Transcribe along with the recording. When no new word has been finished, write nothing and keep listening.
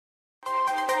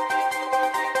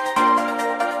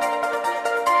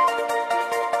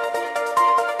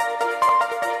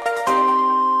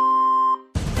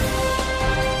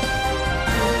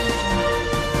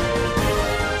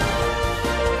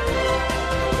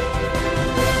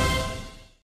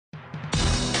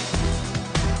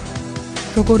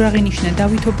როგორ აღინიშნა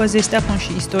დავითობა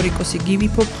ზესტაფონში ისტორიკოსი გივი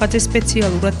ფოფხაძე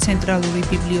სპეციალურად ცენტრალური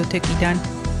ბიბლიოთეკიდან.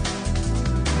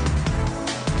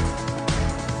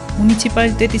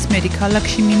 მუნიციპალიტეტის მერი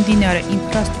ქალაქში მიმდინარე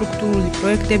ინფრასტრუქტურული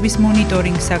პროექტების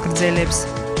მონიტორინგს აგრძელებს.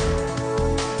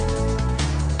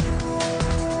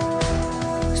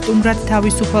 სტუმრად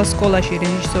თავისუფალ სკოლაში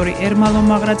რეჟისორი ერმალო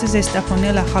მაღრაძე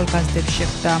ზესტაფონელ ახალგაზრდებს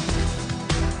შეხვდა.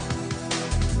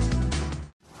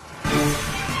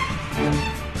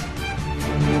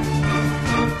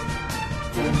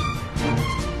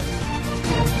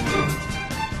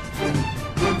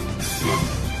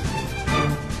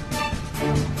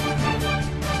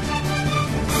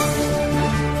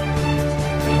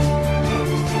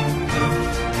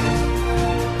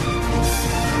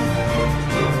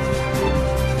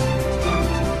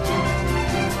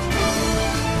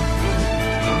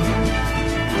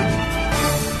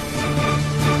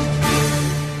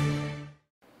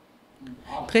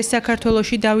 დღეს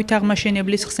საქართველოში დავით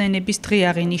აღმაშენებლის ხსენების დღე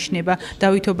აღინიშნება.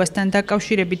 დავითობასთან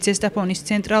დაკავშირებით ზესტაფონის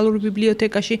ცენტრალურ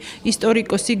ბიბლიოთეკაში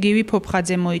ისტორიკოსი გივი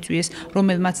ფოფხაძე მოიწვიეს,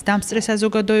 რომელმაც დამსწრე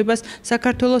საზოგადოებას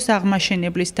საქართველოს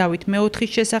აღმაშენებლის დავით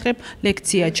მეოთხის შესახებ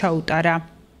ლექცია ჩაუტარა.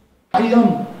 აი ამ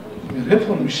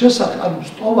რეფორმის შესახებ, ანუ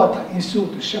სტოვათა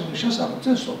ინსტიტუტის შესახებ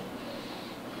წესო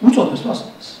უწოდეს მას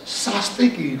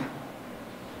სასტიკი,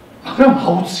 მაგრამ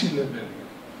აუცილებელი.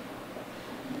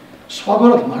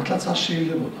 სხვაგვარად მართლაც არ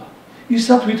შეიძლებოდა.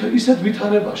 ისეთ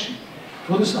ვითარებაში,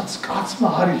 როდესაც კაცმა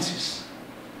არ იცის,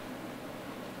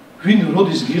 ვინ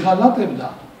როდის გიღალატებდა,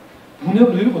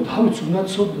 ბუნებრივი იყო დავით უნდა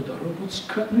ცოდნოდა, როგორც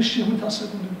ქვეყნის შეგვით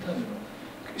ასებული ვითარება,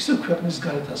 ისე ქვეყნის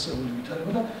გარეთ ასებული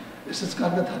ვითარება და ესეც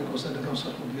კარგად არის კონსტანტინე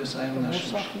გამოსახულია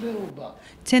საერთაშორისო მოსახლეობა.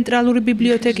 ცენტრალური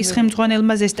ბიბლიოთეკის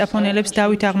ხელმძღვანელმა ზესტაფონელებს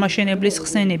დავით აღმაშენებლის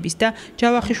ხსენების და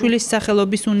ჯავახიშვილის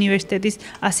სახელობის უნივერსიტეტის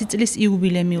 100 წლის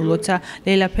იუბილეი ულოცა.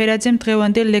 ლელა ფერაძემ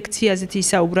დღევანდელ ლექციაზეც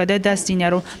ისაუბრა და დასძინა,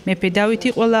 რომ მეფე დავითი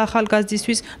ყველა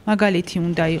ახალგაზრდისთვის მაგალითი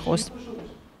უნდა იყოს.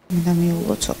 მინდა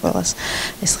მიულოცო ყველას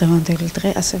ეს დღევანდელი დღე,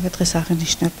 ასევე დღეს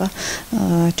აღინიშნება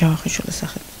ჯავახიშვილის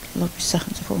სახელობის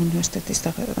სახელმწიფო უნივერსიტეტის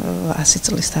 100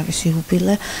 წლის თავის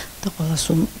იუბილე და ყველას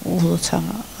ულოცა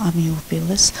ამ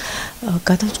იუბილეს.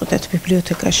 გადავწყვეტეთ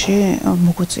ბიბლიოთეკაში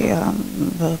მოგვიწია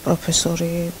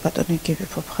პროფესორი ბატონი გივი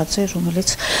ფოფხაძე, რომელიც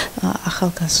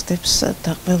ახალგაზრდებს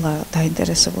და ყველა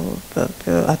დაინტერესებულ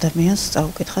ადამიანს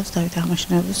წაუკითხავს დავით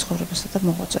აღმაშენებლის ცხოვრებასა და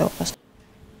მოღვაწეობას.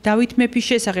 დავით მეფის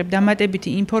შესახებ დამატებითი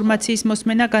ინფორმაციის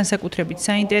მოსმენა განსაკუთრებით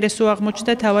საინტერესო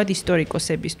აღმოჩნდა თავად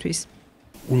ისტორიკოსებისთვის.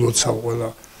 ულოცავ ყველა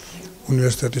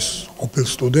უნივერსიტეტის ყოფილ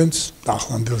სტუდენტს და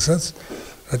ახლანდელსაც,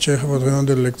 რაც შეეხება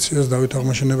დღევანდელ ლექციას, დავით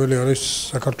აღმაშენებელი არის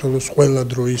საქართველოს ყველა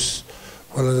დროის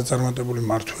ყველაზე წარმატებული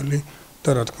მმართველი და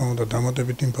რა თქმა უნდა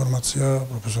დამატებითი ინფორმაცია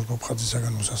პროფესორ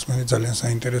ფოფხაძისაგან მოსასმენი ძალიან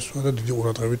საინტერესოა და დიდი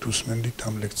ყურადღებით უსმენდით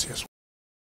ამ ლექციას.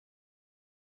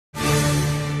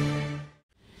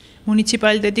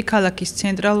 მუნიციპალიტეტი ქალაქის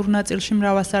ცენტრალურ ნაწილში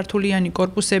მრავალსართულიანი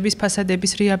კორპუსების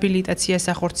ფასადების რეაბილიტაციას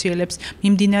ახორციელებს.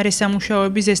 მიმდინარე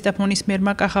სამუშაოები ზესტაფონის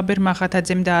მერმა კახაბერ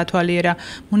მახათაძემ დაათვალიერა.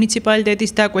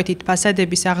 მუნიციპალიტეტის დაკვეთით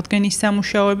ფასადების აღდგენის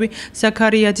სამუშაოები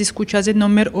ზაქარიაძის ქუჩაზე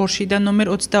ნომერ 2-ში და ნომერ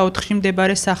 24-ში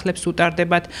მდებარე სახლებს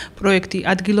უტარდებათ. პროექტი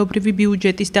ადგილობრივი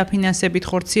ბიუჯეტის დაფინანსებით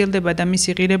ხორციელდება და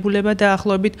მისი ღირებულება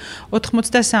დაახლოებით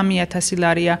 83,000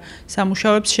 ლარია.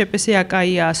 სამუშაოებს შეპესე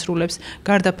აკაია ასრულებს.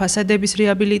 გარდა ფასადების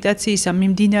რეაბილიტაციის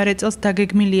მიმდინარე წელს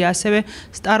დაგეგმილია ასევე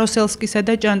სტაროსელსკისა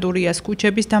და ჭანტურიას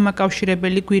ქუჩების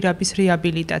დამაკავშირებელი გვირაბის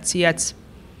რეაბილიტაციაც.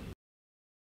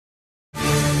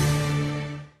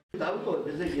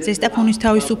 ზესტაფონის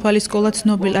თავისუფალი სკოლა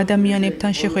ცნობილ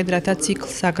ადამიანებთან შეხვედრათა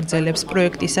ციკლს აგრძელებს.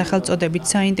 პროექტი სახელწოდებით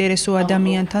საინტერესო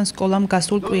ადამიანთან სკოლამ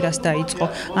გასულ კვირას დაიწყო.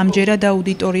 ამჯერად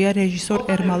აუდიტორია რეჟისორ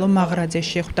ერმალო მაღრაძეს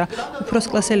შეხვდა. უფროს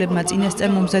კლასელებმა წინასწარ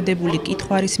მომზადებული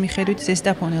კითხვარის მიხედვით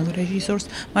ზესტაფონელ რეჟისორს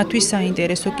მათთვის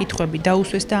საინტერესო კითხვები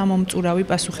დაუსვეს და ამომწურავი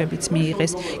პასუხებიც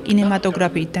მიიღეს.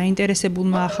 კინემატოგრაფიით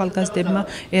დაინტერესებულმა ახალგაზრდებმა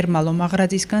ერმალო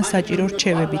მაღრაძისგან საჭირო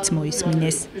რჩევებიც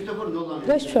მოისმინეს.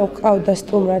 დღეს ჩვენ ვყავდა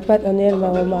სტუმრად ბატონი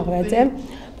ერმალო მაღრაძე.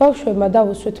 ბავშვებმა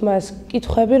დავუსვით მას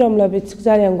კითხვები, რომლებიც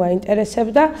ძალიან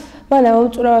გვაინტერესებდა. მან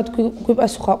ამომწურავად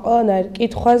გვიპასუხა ყველანაირ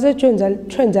კითხვაზე.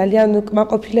 ჩვენ ძალიან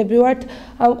კმაყოფილები ვართ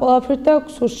ამ ყველაფრით და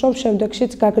გსურს რომ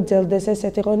შემდეგშიც გაგრძელდეს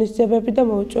ესეთი ღონისძიებები და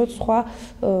მოვიწვიოთ სხვა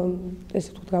ესე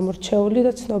ვთქვათ გამორჩეული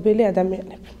და ცნობილი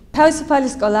ადამიანები. თავისუფალი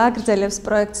სკოლა აგრძელებს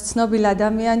პროექტს ცნობილ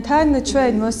ადამიანთან.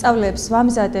 ჩვენ მოსწავლეებს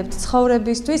ვამზადებთ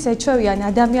ცხოვრებისთვის ეჩვევიან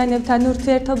ადამიანებთან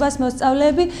ურთიერთობას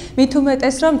მოსწავლეები, მით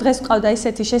უმეტეს რომ დღეს ყავდა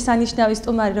ისეთი შესანიშნავი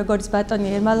სტუმარი როგორც ბატონი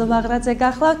ერმალო მაღრაძე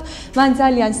გახლავთ. მან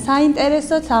ძალიან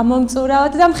საინტერესოდ,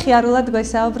 ამომწურავად და მხიარულად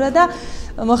გვესაუბრა და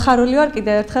მოხარული ვარ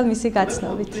კიდევ ერთხელ მისი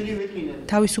გაცნობით.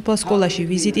 თავისუფალ სკოლაში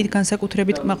ვიზიტით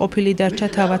განსაკუთრებით კმაყოფილი დარჩა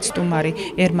თავად სტუმარი.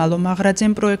 ერმალო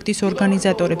მაღრაძემ პროექტის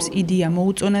ორგანიზატორებს იდეა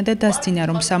მოუწონა და დასძინა,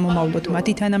 რომ სამომავლოდ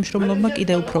მათი თანამშრომლობა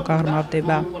კიდევ უფრო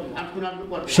გაღრმავდება.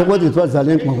 შეგვიძლიათ ვარ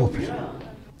ძალიან კმაყოფილი.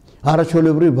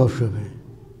 არაჩვეულებრივი ბავშვები.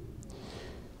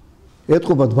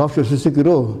 ეთყობათ ბავშვებს ისე კი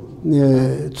რომ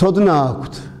ცოდნა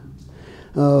აქვთ.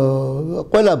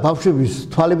 ყველა ბავშვების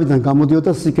თვალებიდან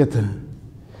გამოდიოდა სიკეთე.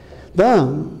 და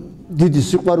დიდი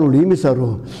სიყვარული იმისა,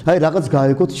 რომ აი რაღაც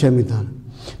გაიგოთ ჩემიდან.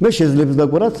 მე შეძლებს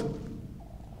დაგვარად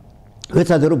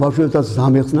ვეცადე რომ ბავშვებსაც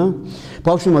დამეხსნა,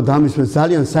 ბავშვებმა დამისვეს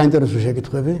ძალიან საინტერესო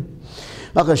შეკითხვები.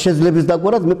 ახლა შეძლებს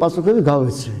დაგვარად მე პასუხები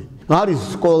გავეცე. არის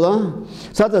სკოლა,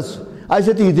 სადაც აი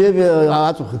ესეთი იდეები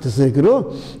აწუხეთ ესე იგი, რომ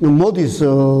მოდის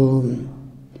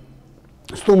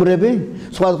სტუმრები,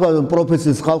 სხვადასხვა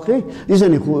პროფესიის ხალხი,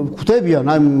 ისინი ხვდებიან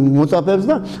აი მოწაფეებს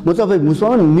და მოწაფეები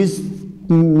მოსვამენ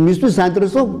მისთვის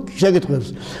საინტერესო შეკითხვებს.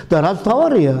 და რაც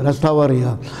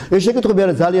თავარია, ეს შეკითხვები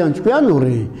არის ძალიან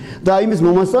ჭკვიანური და იმის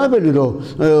მომასწავლებელი, რომ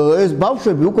ეს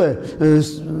ბავშვები უკვე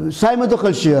საიმედო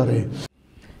ხელში არის.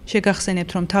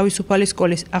 შეგახსენებთ, რომ თავისუფალი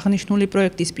სკოლის აღნიშნული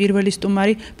პროექტის პირველი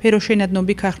სტუმარი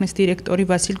ფეროშენადნობი ქარხნის დირექტორი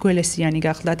ვასილ გველესიანი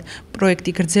გახლდათ.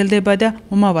 პროექტი გრძელდება და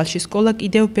მომავალში სკოლა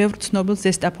კიდევ ბევრ ცნობილ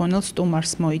ზესტაფონელ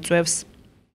სტუმარს მოიწვევს.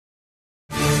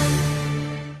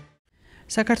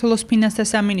 საქართველოს ფინანსთა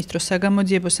სამინისტროს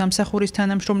საგამოძიებო სამსახურის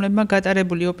თანამშრომლებმა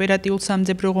გატარებული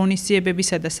ოპერატიულ-სამძებრო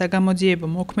ღონისძიებებისა და საგამოძიებო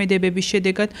მოქმედებების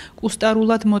შედეგად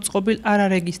კუსტარულად მოწყობილ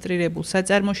არარეგისტრირებულ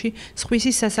საწარმოში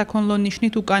სხვისი სასაქონლო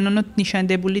ნიშნით უკანონოდ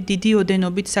ნიშანდებული დიდი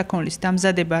ოდენობით საქონლის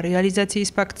დამზადება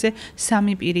რეალიზაციის ფაქტზე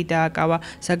 3 პირი დააკავა.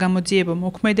 საგამოძიებო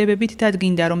მოქმედებებით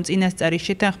დადგინდა, რომ წინასწარის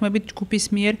შეთანხმებით ჯგუფის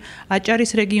მიერ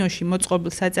აჭარის რეგიონში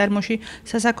მოწყობილ საწარმოში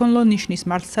სასაქონლო ნიშნის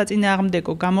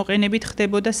მართლსაწინააღმდეგო გამოყენებით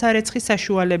ხდებოდა სარეცხის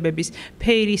საშუალებების,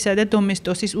 ფეირისა და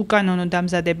დომესტოსის უკანონო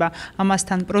დამზადება.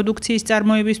 ამასთან პროდუქციის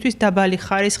წარმოებისთვის დაბალი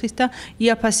ხარისხის და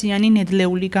იაფასიანი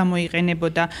ნედლეული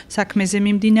გამოიყენებოდა. საქმეზე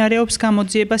მიმდინარეობს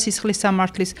გამოძიება სისხლის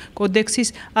სამართლის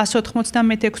კოდექსის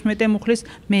 196 მუხლის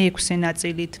მე-6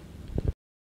 ნაწილით.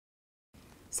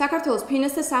 საქართველოს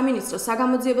ფინანსთა სამინისტროს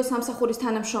საგამოძიებო სამსახურის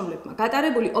თანამშრომლებმა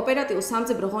გატარებული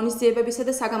ოპერატიულ-სამძებრო ღონისძიებებისა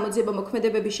და საგამოძიებო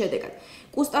მოქმედებების შედეგად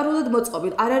კუსტარულად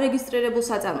მოწყობილ არარეგისტრირებულ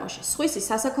საწარმოში სხვისი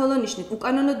სასაქონლო ნიშნით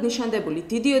უკანონოდ ნიშანდებული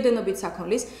დიდი ოდენობით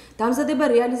საქონლის დამზადება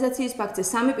რეალიზაციის ფაქტზე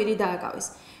 3 პირი დააკავეს.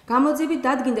 გამოძიებით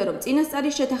დადგინდა, რომ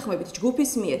წინასწარის შეთანხმებით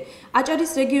ჯგუფის მიერ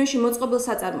აჭარის რეგიონში მოწყობილ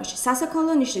საწარმოში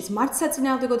სასაქონლო ნიშნის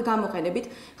მართლსაწინააღმდეგოდ გამოყენებით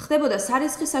ხდებოდა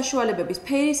სარესხის საშუალებების,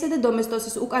 ფეირისა და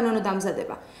დომესტოსის უკანონო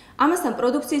დამზადება. ამასთან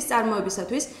პროდუქციის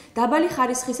წარმოებისათვის დაბალი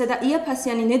ხარისხისა და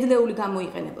იაფასიანი ნედლეული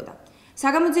გამოიყენებოდა.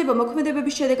 საგამოძიებო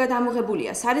მოქმედებების შედეგად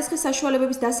ამოღებულია სარესხის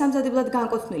საშუალებების დასამზადებლად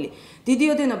განკუთვნილი დიდი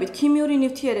ოდენობით ქიმიური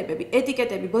ნივთიერებები,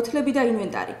 ეტიკეტები, ბოთლები და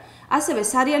ინვენტარი. ასევე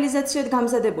სარეალიზაციოდ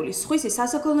გამზადებული სხვისი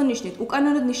სასაქონლო ნიშნით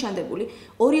უკანონოდ ნიშანდებული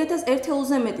 2000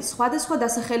 ელზე მეტი სხვადასხვა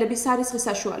დასახელების სარესხის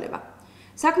საშუალება.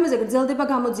 საქმეზე გრძელდება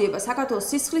გამოძიება საქართველოს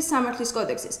სისხლის სამართლის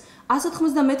კოდექსის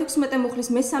 196 მუხლის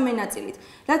მე-3 ნაწილით,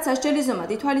 რაც სასჯელის ზომად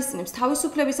ითვალისწინებს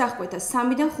თავისუფლების აღკვეთას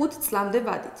 3-დან 5 წლამდე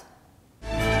ვადით.